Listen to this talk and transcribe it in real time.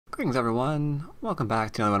Greetings everyone, welcome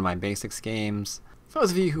back to another one of my basics games. For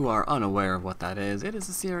those of you who are unaware of what that is, it is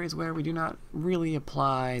a series where we do not really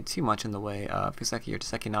apply too much in the way of Fuseki or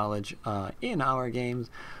Toseki knowledge in our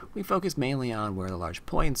games. We focus mainly on where the large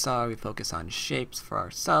points are, we focus on shapes for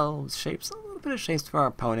ourselves, a little bit of shapes for our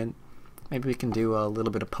opponent. Maybe we can do a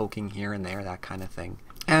little bit of poking here and there, that kind of thing.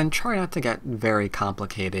 And try not to get very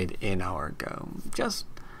complicated in our go. Just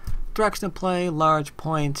direction of play, large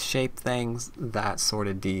points, shape things, that sort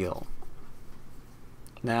of deal.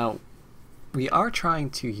 Now, we are trying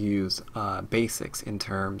to use basics in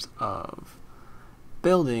terms of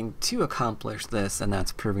building to accomplish this, and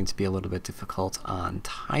that's proving to be a little bit difficult on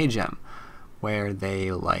tygem, where they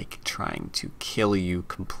like trying to kill you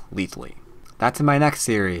completely. That's in my next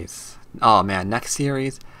series. Oh man, next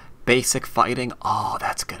series, basic fighting. Oh,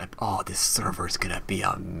 this server's gonna be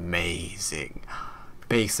amazing.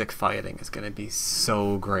 Basic fighting is going to be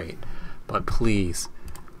so great, but please,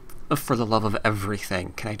 for the love of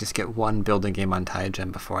everything, can I just get one building game on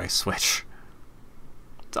tygem before I switch?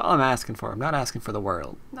 That's all I'm asking for. I'm not asking for the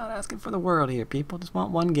world. Not asking for the world here, people. Just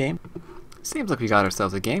want one game. Seems like we got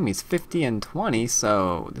ourselves a game. He's 50 and 20,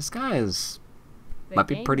 so this guy might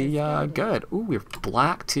be pretty good. Ooh, we have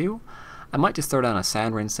black too. I might just throw down a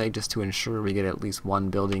sand rinse just to ensure we get at least one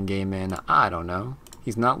building game in. I don't know.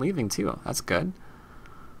 He's not leaving too. That's good.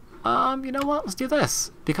 You know what? Let's do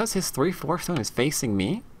this. Because his 3/4 stone is facing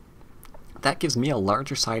me, that gives me a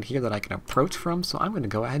larger side here that I can approach from, so I'm going to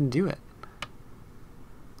go ahead and do it.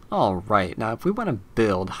 Alright, now if we want to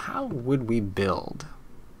build, how would we build?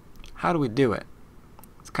 How do we do it?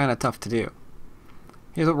 It's kind of tough to do.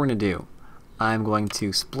 Here's what we're going to do. I'm going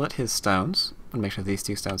to split his stones and make sure these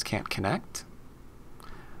two stones can't connect.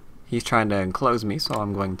 He's trying to enclose me, so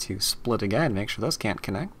I'm going to split again and make sure those can't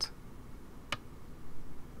connect.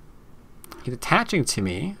 He's attaching to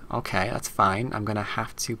me. Okay, that's fine. I'm going to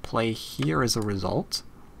have to play here as a result.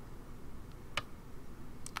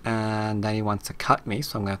 And then he wants to cut me,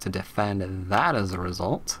 so I'm going to have to defend that as a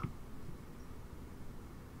result.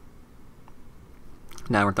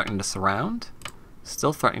 Now we're threatening to surround.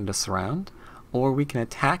 Still threatening to surround. Or we can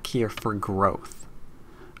attack here for growth.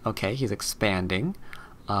 Okay, he's expanding.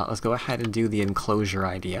 Let's go ahead and do the enclosure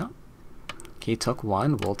idea. He took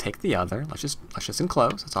one, we'll take the other. Let's just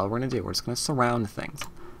enclose. That's all we're gonna do. We're just gonna surround things.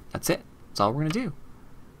 That's it. That's all we're gonna do.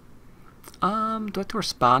 Do I have to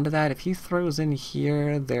respond to that? If he throws in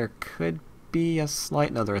here, there could be a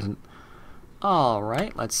slight. No, there isn't.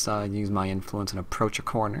 Alright, let's use my influence and approach a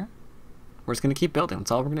corner. We're just gonna keep building.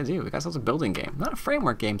 That's all we're gonna do. We got ourselves a building game. Not a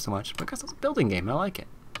framework game so much, but we got ourselves a building game. I like it.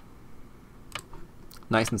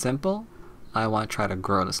 Nice and simple. I want to try to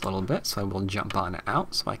grow this a little bit, so I will jump on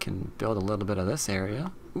out so I can build a little bit of this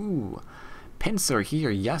area. Ooh, pincer here,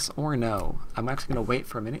 yes or no? I'm actually going to wait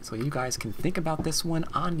for a minute so you guys can think about this one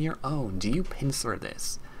on your own. Do you pincer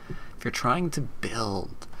this? If you're trying to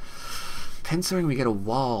build, pincering, we get a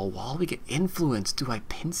wall. Wall, we get influence. Do I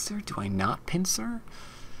pincer? Do I not pincer?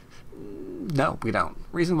 No, we don't.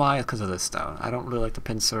 Reason why is because of this stone. I don't really like the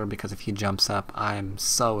pincer because if he jumps up, I'm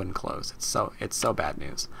so enclosed. It's so bad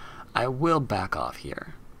news. I will back off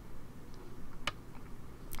here.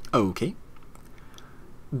 Okay.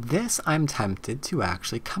 This I'm tempted to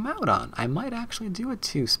actually come out on. I might actually do a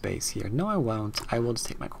 2 space here. No, I won't. I will just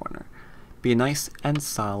take my corner. Be nice and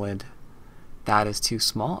solid. That is too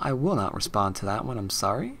small. I will not respond to that one. I'm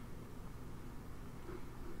sorry.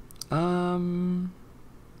 Tell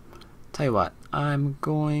you what. I'm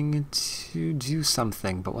going to do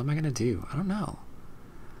something, but what am I going to do? I don't know.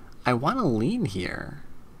 I want to lean here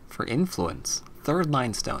for influence. 3rd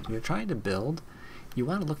line stones. When you're trying to build, you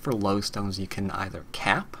want to look for low stones you can either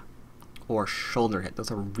cap or shoulder hit.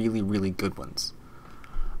 Those are really, really good ones.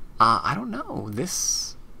 I don't know.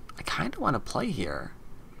 I kind of want to play here,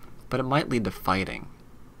 but it might lead to fighting.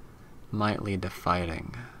 Might lead to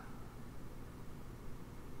fighting.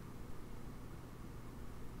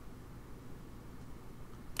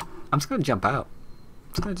 I'm just going to jump out. I'm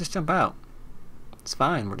just going to just jump out. It's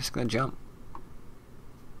fine. We're just going to jump.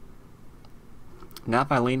 Now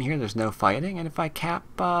if I lean here, there's no fighting, and if I cap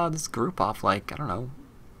this group off like, I don't know,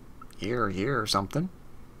 here or something,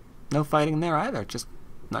 no fighting there either, just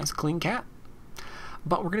nice clean cap.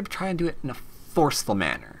 But we're going to try and do it in a forceful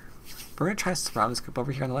manner. We're going to try to surround this group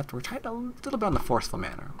over here on the left, we're trying a little bit on the forceful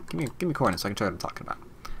manner. Give me coordinates so I can tell you what I'm talking about.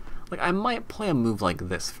 Like, I might play a move like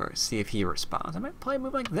this first, see if he responds. I might play a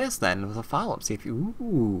move like this then with a follow-up, see if you,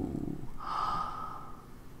 ooh.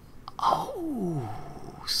 Oh.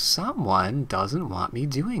 Someone doesn't want me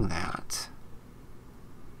doing that.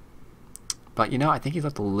 But you know, I think he's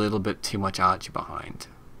left a little bit too much algae behind.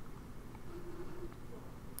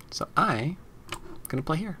 So I'm gonna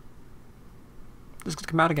play here. Just gonna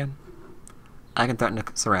come out again. I can threaten to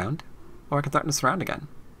surround, or I can threaten to surround again.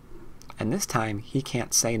 And this time, he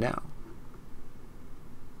can't say no.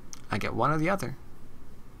 I get one or the other.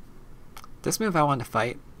 This move I want to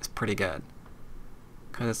fight is pretty good.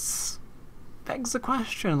 Because it begs the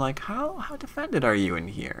question, like, how defended are you in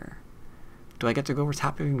here? Do I get to go over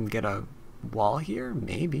top of him and get a wall here?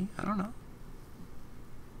 Maybe. I don't know.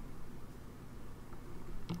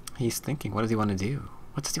 He's thinking, what does he want to do?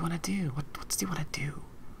 What does he want to do? What does he want to do?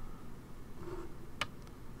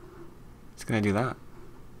 He's going to do that.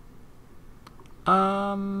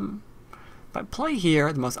 If I play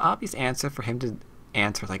here, the most obvious answer for him to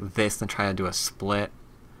answer like this and try to do a split,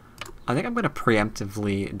 I think I'm going to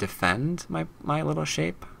preemptively defend my little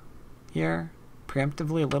shape here.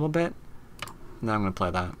 Preemptively a little bit. And then I'm going to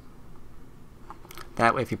play that.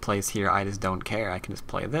 That way if he plays here, I just don't care. I can just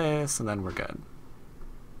play this and then we're good.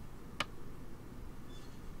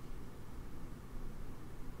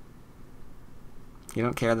 You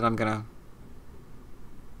don't care that I'm going to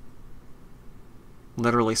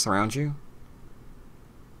literally surround you?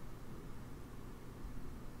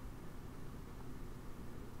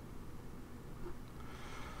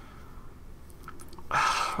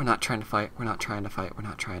 We're not trying to fight. We're not trying to fight. We're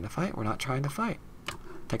not trying to fight. We're not trying to fight.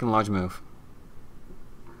 Taking a large move.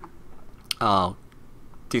 I'll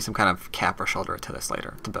do some kind of cap or shoulder to this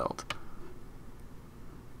later to build.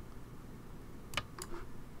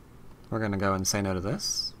 We're going to go and say no to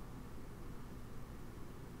this.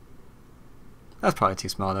 That's probably too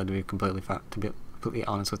small, though, to be completely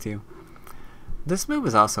honest with you. This move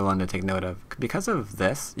is also one to take note of. Because of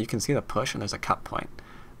this, you can see the push and there's a cut point.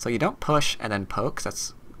 So you don't push and then poke,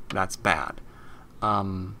 that's bad.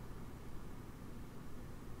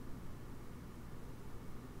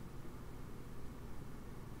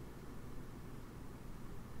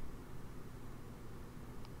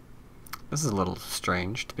 This is a little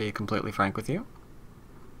strange, to be completely frank with you.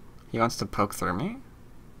 He wants to poke through me.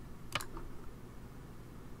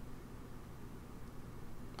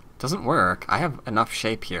 Doesn't work. I have enough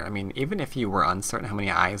shape here. I mean, even if you were uncertain how many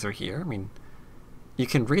eyes are here, I mean, you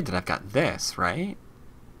can read that I've got this, right?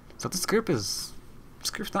 So this group's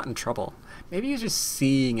not in trouble. Maybe he's just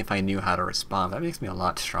seeing if I knew how to respond. That makes me a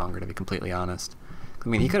lot stronger, to be completely honest. I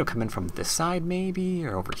mean, he could have come in from this side, maybe,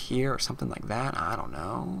 or over here, or something like that. I don't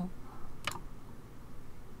know.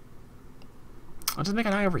 I'll just make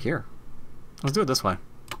an eye over here. Let's do it this way.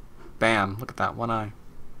 Bam, look at that, one eye.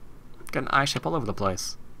 Got an eye shape all over the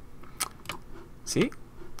place. See?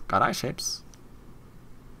 Got eye shapes.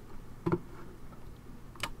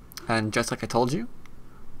 And just like I told you,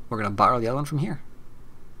 we're going to borrow the other one from here.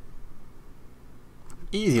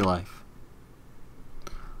 Easy life.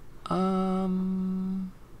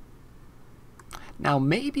 Now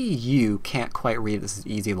maybe you can't quite read if this is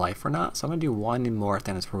easy life or not, so I'm going to do one more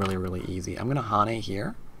thing that's really, really easy. I'm going to Hane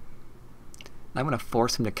here. And I'm going to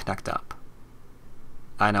force him to connect up.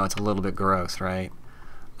 I know it's a little bit gross, right?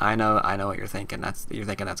 I know what you're thinking. You're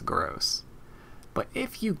thinking that's gross. But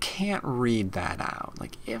if you can't read that out,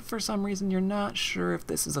 like if for some reason you're not sure if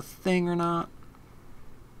this is a thing or not,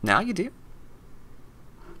 now you do.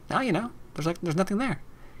 Now you know. There's nothing there.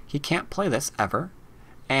 He can't play this ever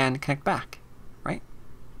and connect back, right?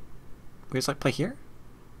 We just like play here.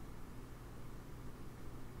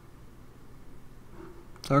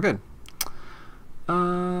 So we're good.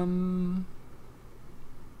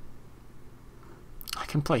 I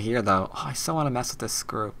can play here though. Oh, I still want to mess with this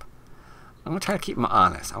group. I'm going to try to keep him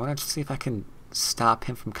honest. I want to see if I can stop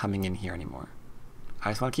him from coming in here anymore. I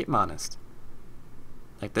just want to keep him honest.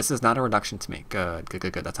 Like, this is not a reduction to me. Good, good,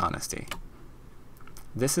 good, good. That's honesty.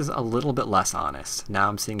 This is a little bit less honest. Now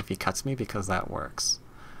I'm seeing if he cuts me because that works.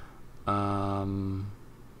 I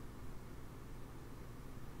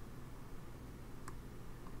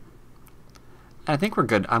think we're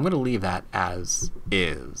good. I'm going to leave that as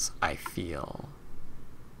is, I feel.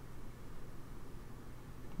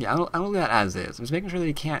 Yeah, I'm gonna leave that as is. I'm just making sure that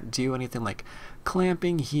he can't do anything like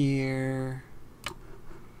clamping here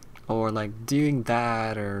or like doing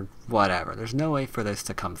that or whatever. There's no way for this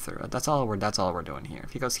to come through. That's all we're doing here.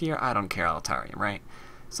 If he goes here, I don't care, I'll tire him, right?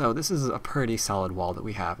 So this is a pretty solid wall that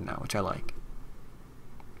we have now, which I like.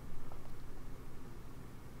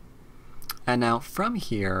 And now from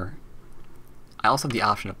here, I also have the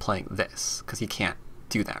option of playing this, because he can't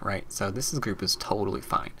do that, right? So this group is totally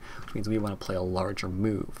fine, which means we want to play a larger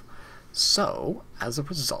move. So, as a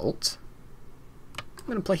result, I'm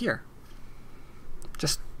going to play here.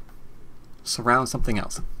 Just surround something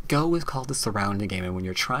else. Go is called the surrounding game, and when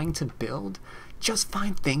you're trying to build, just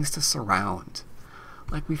find things to surround.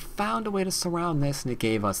 Like, we found a way to surround this, and it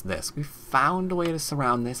gave us this. We found a way to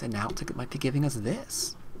surround this, and now it might be giving us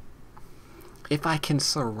this. If I can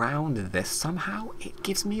surround this somehow, it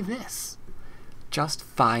gives me this. Just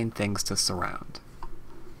find things to surround.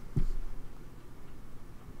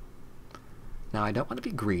 Now, I don't want to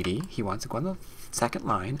be greedy. He wants to go on the second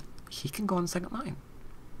line. He can go on the second line.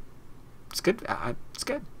 It's good. It's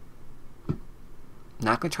good.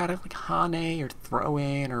 Not going to try to like hane or throw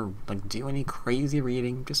in or like do any crazy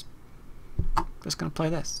reading. Just going to play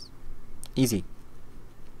this. Easy.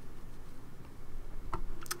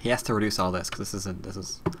 He has to reduce all this because this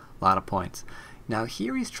is a lot of points. Now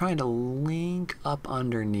here he's trying to link up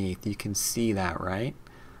underneath. You can see that, right?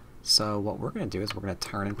 So what we're going to do is we're going to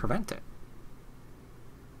turn and prevent it.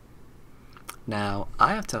 Now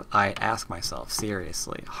I ask myself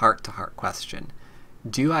seriously, heart-to-heart question.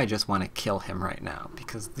 Do I just want to kill him right now?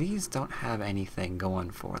 Because these don't have anything going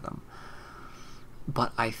for them.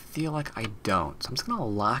 But I feel like I don't. So I'm just going to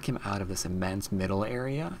lock him out of this immense middle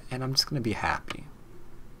area, and I'm just going to be happy.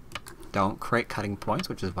 Don't create cutting points,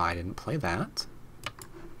 which is why I didn't play that.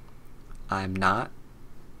 I'm not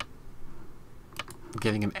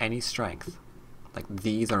giving him any strength. Like,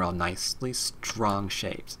 these are all nicely strong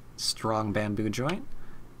shapes. Strong bamboo joint.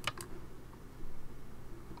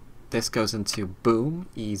 This goes into boom,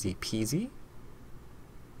 easy peasy.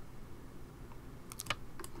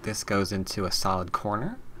 This goes into a solid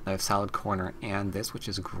corner. I have solid corner and this, which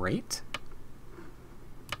is great.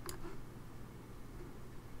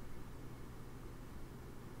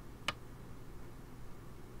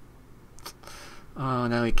 Oh,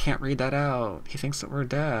 no, he can't read that out. He thinks that we're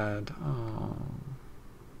dead. Oh.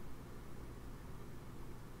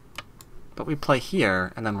 But we play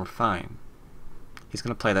here, and then we're fine. He's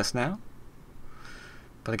going to play this now.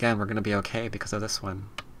 But again, we're going to be okay because of this one.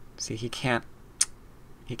 See, he can't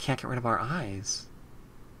get rid of our eyes.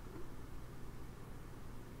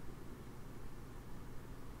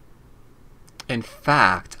 In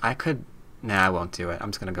fact, I could... Nah, I won't do it.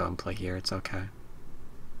 I'm just going to go and play here. It's okay.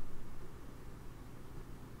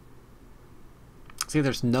 See,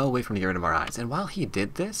 there's no way for me to get rid of our eyes. And while he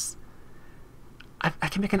did this, I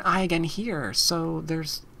can make an eye again here. So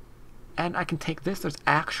there's... And I can take this. There's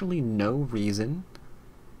actually no reason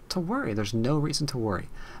to worry. There's no reason to worry.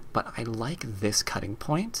 But I like this cutting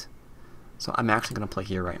point. So I'm actually going to play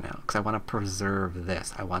here right now. Because I want to preserve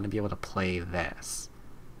this. I want to be able to play this.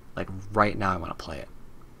 Like, right now I want to play it.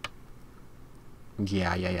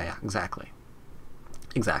 Yeah. Exactly.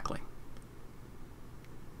 Exactly.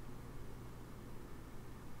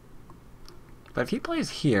 But if he plays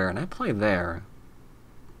here and I play there...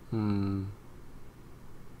 Maybe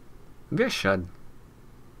I should.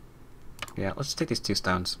 Yeah, let's just take these 2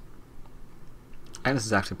 stones. And this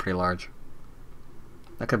is actually pretty large.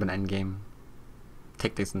 That could have been endgame.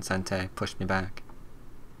 Take these in Sente, push me back.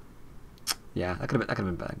 Yeah, that could have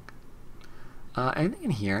been big. Anything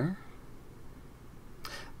in here?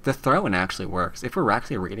 The throw-in actually works. If we're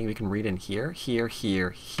actually reading, we can read in here, here, here,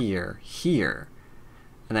 here, here.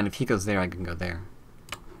 And then if he goes there, I can go there.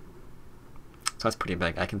 So that's pretty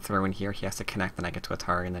big. I can throw in here, he has to connect, then I get to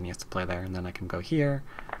Atari, and then he has to play there, and then I can go here.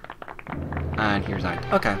 And here's I.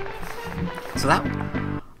 Okay. So that...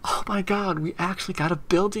 Oh my god, we actually got a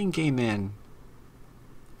building game in!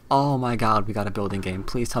 Oh my god, we got a building game.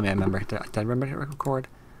 Please tell me I remember. Did I remember to hit record?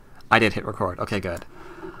 I did hit record. Okay, good.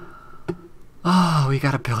 Oh, we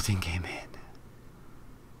got a building game in.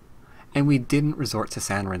 And we didn't resort to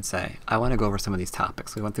San Rinsei. I want to go over some of these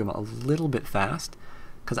topics. We went through them a little bit fast,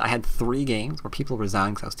 because I had 3 games where people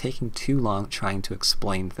resigned because I was taking too long trying to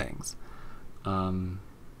explain things.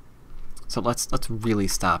 So let's really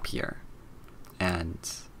stop here and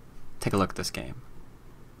take a look at this game.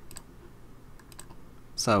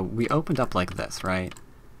 So we opened up like this, right?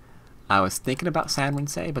 I was thinking about San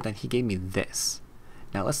Rinsei, but then he gave me this.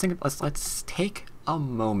 Now let's take a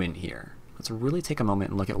moment here. Let's really take a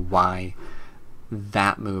moment and look at why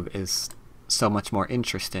that move is so much more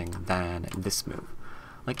interesting than this move.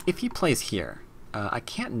 Like, if he plays here, I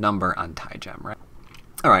can't number on tygem, right?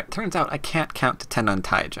 Alright, turns out I can't count to 10 on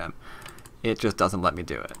tygem. It just doesn't let me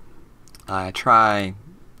do it. I try,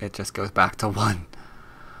 it just goes back to 1.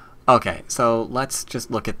 Okay, so let's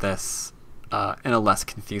just look at this in a less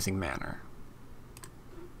confusing manner.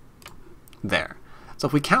 There. So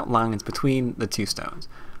if we count lines between the 2 stones,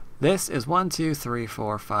 this is 1, 2, 3,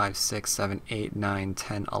 4, 5, 6, 7, 8, 9,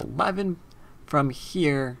 10, 11 from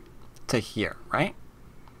here to here, right?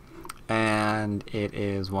 And it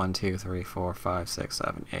is 1, 2, 3, 4, 5, 6,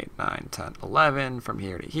 7, 8, 9, 10, 11 from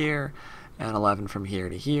here to here, and 11 from here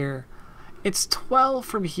to here. It's 12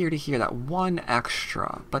 from here to here, that one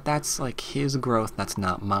extra, but that's like his growth, that's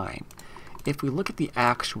not mine. If we look at the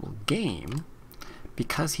actual game,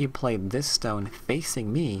 because he played this stone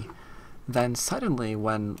facing me, then suddenly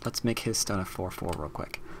when, let's make his stone a 4-4 real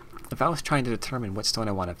quick. If I was trying to determine which stone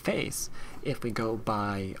I want to face, if we go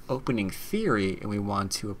by opening theory and we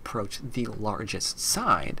want to approach the largest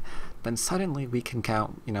side, then suddenly we can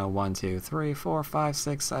count, 1, 2, 3, 4, 5,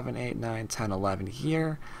 6, 7, 8, 9, 10, 11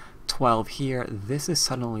 here, 12 here. This is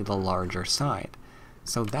suddenly the larger side.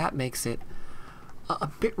 So that makes it a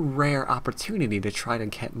bit rare opportunity to try to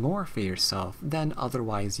get more for yourself than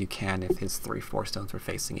otherwise you can if his 3-4 stones were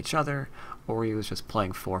facing each other, or he was just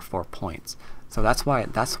playing 4-4 points. So that's why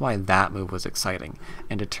that move was exciting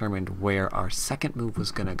and determined where our second move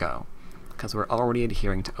was going to go, because we're already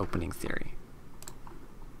adhering to opening theory.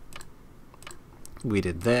 We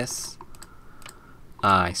did this.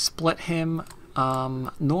 I split him.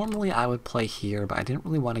 Normally I would play here, but I didn't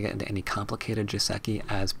really want to get into any complicated Joseki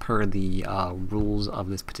as per the rules of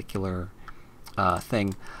this particular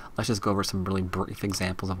thing. Let's just go over some really brief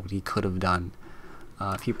examples of what he could have done.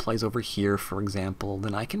 If he plays over here, for example,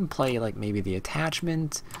 then I can play like maybe the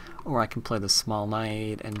attachment, or I can play the small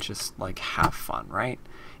knight and just like have fun, right?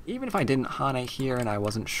 Even if I didn't Hane here and I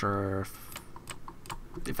wasn't sure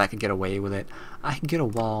if I could get away with it, I can get a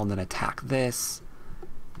wall and then attack this.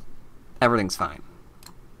 Everything's fine.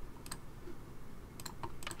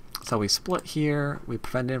 So we split here, we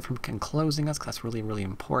prevented him from enclosing us, because that's really, really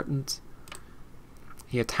important.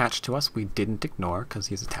 He attached to us, we didn't ignore, because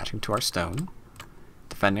he's attaching to our stone.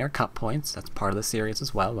 Defending our cut points, that's part of the series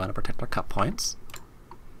as well, we want to protect our cut points.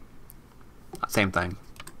 Same thing.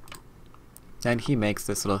 Then he makes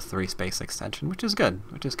this little 3-space extension, which is good,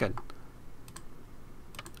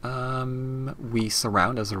 we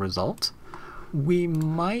surround as a result. We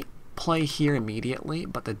might play here immediately,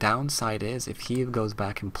 but the downside is if he goes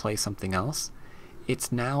back and plays something else,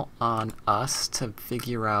 it's now on us to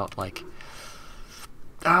figure out like,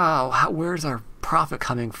 where's our profit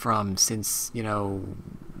coming from, since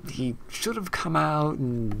he should have come out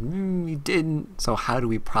and he didn't, so how do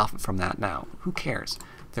we profit from that now? Who cares?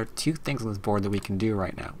 There are two things on this board that we can do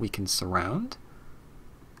right now. We can surround,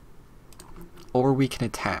 or we can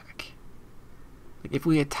attack. Like if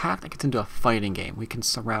we attack, that gets into a fighting game. We can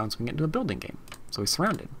surround, so we can get into a building game. So we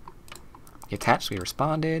surrounded. He attached, we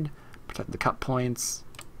responded, protected the cut points.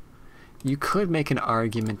 You could make an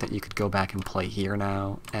argument that you could go back and play here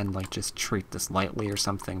now and like just treat this lightly or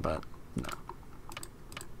something, but no.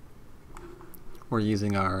 We're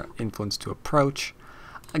using our influence to approach,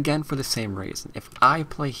 again for the same reason. If I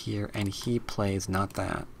play here and he plays not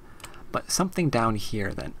that, but something down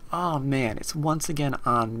here, then oh man, it's once again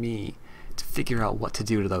on me to figure out what to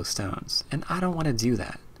do to those stones. And I don't want to do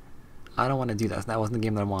that. I don't want to do that. That wasn't the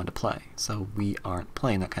game that I wanted to play. So we aren't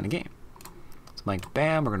playing that kind of game. So I'm like,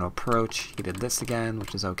 bam, we're going to approach. He did this again,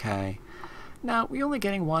 which is okay. Now, we're only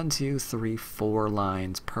getting 1, 2, 3, 4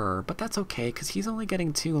 lines per, but that's okay because he's only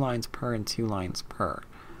getting 2 lines per and 2 lines per.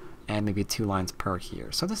 And maybe 2 lines per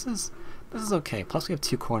here. So this is okay. Plus we have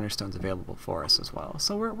 2 cornerstones available for us as well.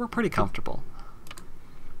 So we're pretty comfortable.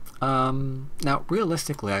 Now,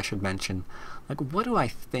 realistically, I should mention, like, what do I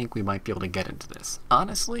think we might be able to get into this?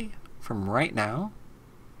 Honestly, from right now,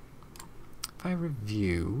 if I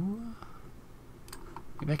review,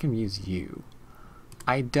 maybe I can use you.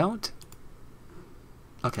 I don't.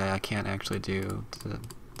 Okay, I can't actually do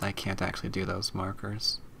those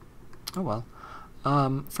markers. Oh well.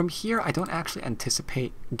 From here, I don't actually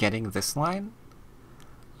anticipate getting this line.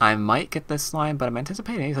 I might get this line, but I'm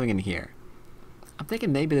anticipating something in here. I'm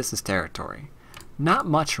thinking maybe this is territory. Not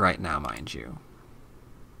much right now, mind you.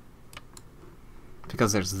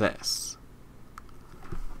 Because there's this.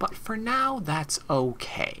 But for now, that's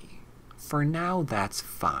okay. For now, that's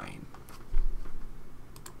fine.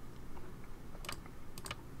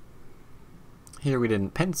 Here we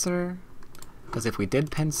didn't pincer, because if we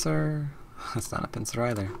did pincer, that's not a pincer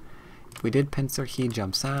either. If we did pincer, he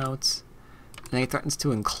jumps out, and he threatens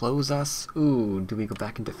to enclose us. Ooh, do we go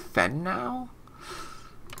back and defend now?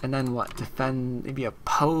 And then what? Defend, maybe a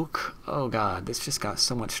poke? Oh god, this just got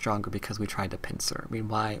so much stronger because we tried to pincer. I mean,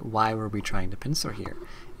 why were we trying to pincer here?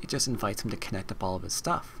 It just invites him to connect up all of his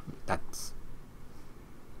stuff. It's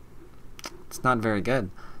not very good.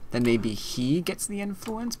 Then maybe he gets the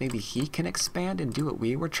influence, maybe he can expand and do what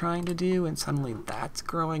we were trying to do, and suddenly that's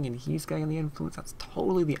growing and he's getting the influence. That's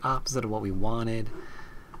totally the opposite of what we wanted.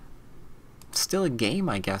 Still a game,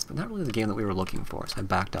 I guess, but not really the game that we were looking for. So I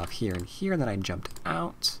backed off here and here, and then I jumped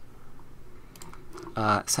out.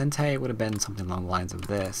 Sentei would have been something along the lines of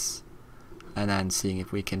this, and then seeing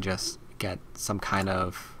if we can just get some kind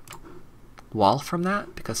of wall from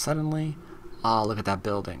that, because suddenly, oh, look at that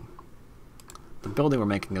building. The building we're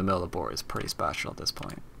making in the middle of the board is pretty special at this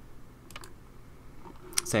point.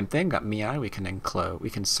 Same thing, got Miai, we can enclose, we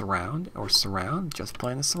can surround, just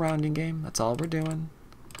playing the surrounding game, that's all we're doing.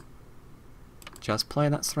 Just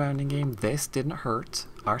playing that surrounding game. This didn't hurt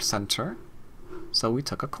our center, so we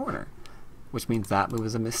took a corner, which means that move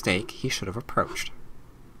was a mistake he should have approached.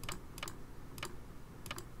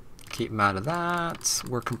 Keep him out of that.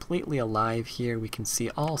 We're completely alive here. We can see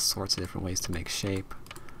all sorts of different ways to make shape.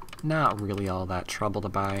 Not really all that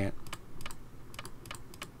troubled by it.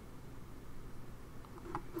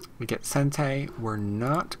 We get Sente. We're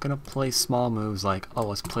not going to play small moves like, oh,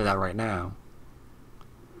 let's play that right now.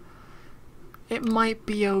 It might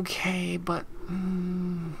be okay, but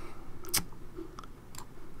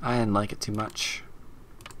I didn't like it too much.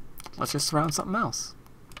 Let's just surround something else.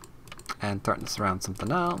 And threaten to surround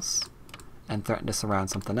something else. And threaten to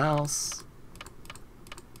surround something else.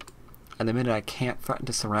 And the minute I can't threaten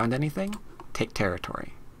to surround anything, take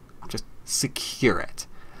territory. Just secure it.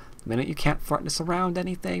 The minute you can't threaten to surround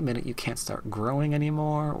anything, the minute you can't start growing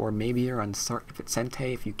anymore, or maybe you're uncertain if it's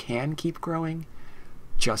Sente, if you can keep growing,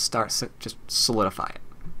 just solidify it.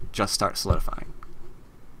 Just start solidifying.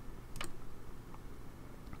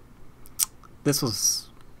 This was,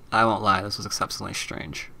 I won't lie, this was exceptionally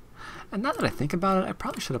strange. And now that I think about it, I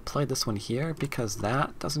probably should have played this one here because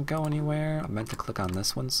that doesn't go anywhere. I meant to click on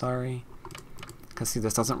this one, sorry. Because see,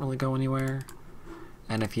 this doesn't really go anywhere.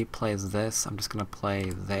 And if he plays this, I'm just going to play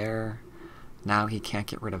there. Now he can't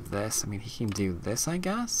get rid of this. I mean, he can do this, I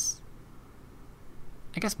guess?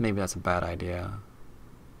 I guess maybe that's a bad idea.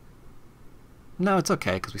 No, it's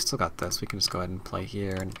okay, because we still got this. We can just go ahead and play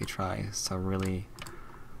here, and if he tries to really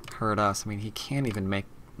hurt us, I mean, he can't even make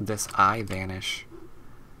this eye vanish.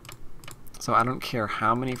 So I don't care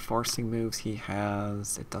how many forcing moves he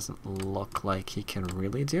has, it doesn't look like he can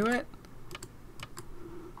really do it.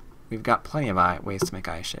 We've got plenty of ways to make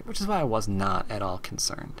eye shape, which is why I was not at all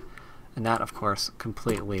concerned. And that, of course,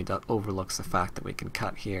 completely overlooks the fact that we can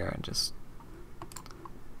cut here and just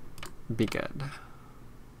be good.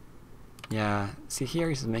 Yeah, see here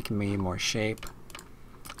he's making me more shape.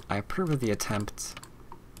 I approve of the attempt.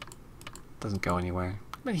 Doesn't go anywhere.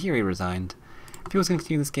 But here he resigned. If he was going to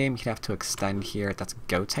continue this game, he'd have to extend here. That's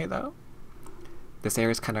Gote, though. This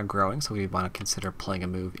area is kind of growing, so we want to consider playing a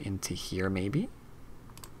move into here, maybe.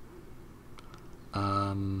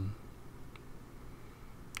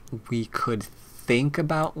 We could think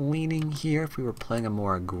about leaning here if we were playing a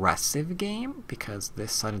more aggressive game, because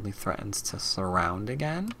this suddenly threatens to surround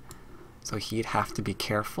again. So he'd have to be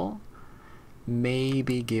careful.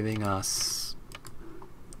 Maybe giving us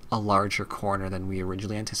a larger corner than we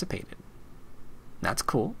originally anticipated. That's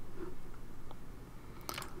cool.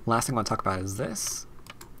 Last thing I want to talk about is this.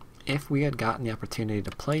 If we had gotten the opportunity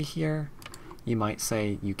to play here, you might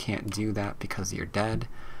say you can't do that because you're dead.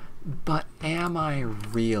 But am I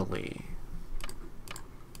really?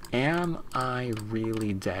 Am I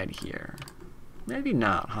really dead here? Maybe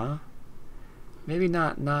not, huh? Maybe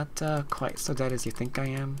not quite so dead as you think I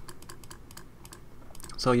am.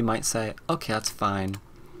 So you might say, okay, that's fine.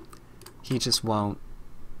 He just won't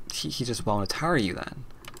attack you then.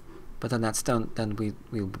 But then that's done. Then we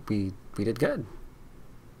did good.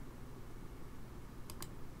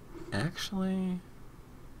 Actually,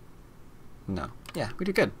 no. Yeah, we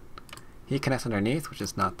did good. He connects underneath, which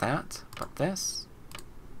is not that, but this.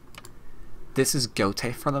 This is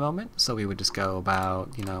Gote for the moment, so we would just go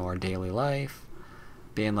about, you know, our daily life,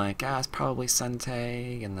 being like, it's probably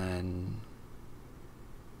Sente, and then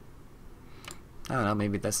I don't know,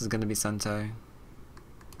 maybe this is gonna be Sente.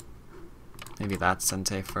 Maybe that's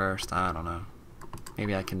Sente first, I don't know.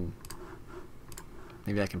 Maybe I can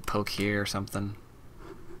poke here or something.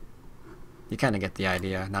 You kind of get the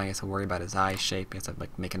idea. Now he has to worry about his eye shape. He has to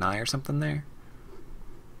like make an eye or something there.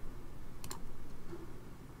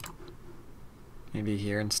 Maybe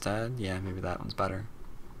here instead. Yeah, maybe that one's better.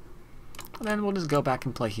 And then we'll just go back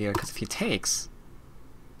and play here, because if he takes,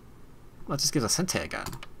 well, it just gives us Sente again.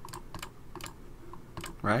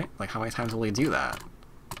 Right? Like, how many times will he do that?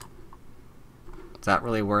 Is that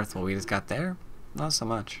really worth what we just got there? Not so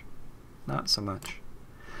much. Not so much.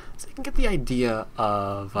 So you can get the idea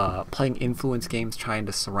of playing influence games, trying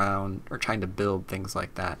to surround or trying to build things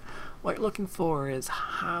like that. What you're looking for is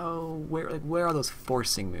where are those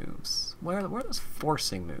forcing moves? Where are those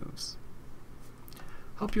forcing moves?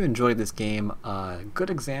 Hope you enjoyed this game.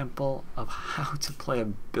 Good example of how to play a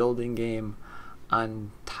building game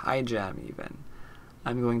on tygem even.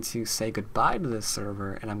 I'm going to say goodbye to this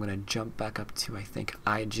server and I'm going to jump back up to, I think,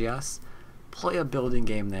 IGS. Play a building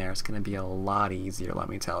game there. It's going to be a lot easier, let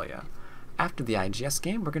me tell you. after the IGS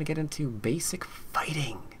game, we're going to get into basic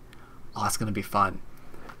fighting. Oh, that's going to be fun.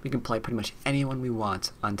 We can play pretty much anyone we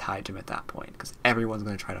want on tygem at that point, because everyone's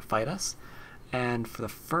going to try to fight us. And for the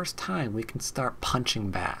first time, we can start punching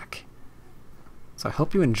back. So I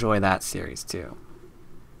hope you enjoy that series too.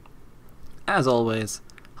 As always,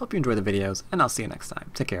 hope you enjoy the videos, and I'll see you next time.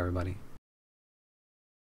 Take care, everybody.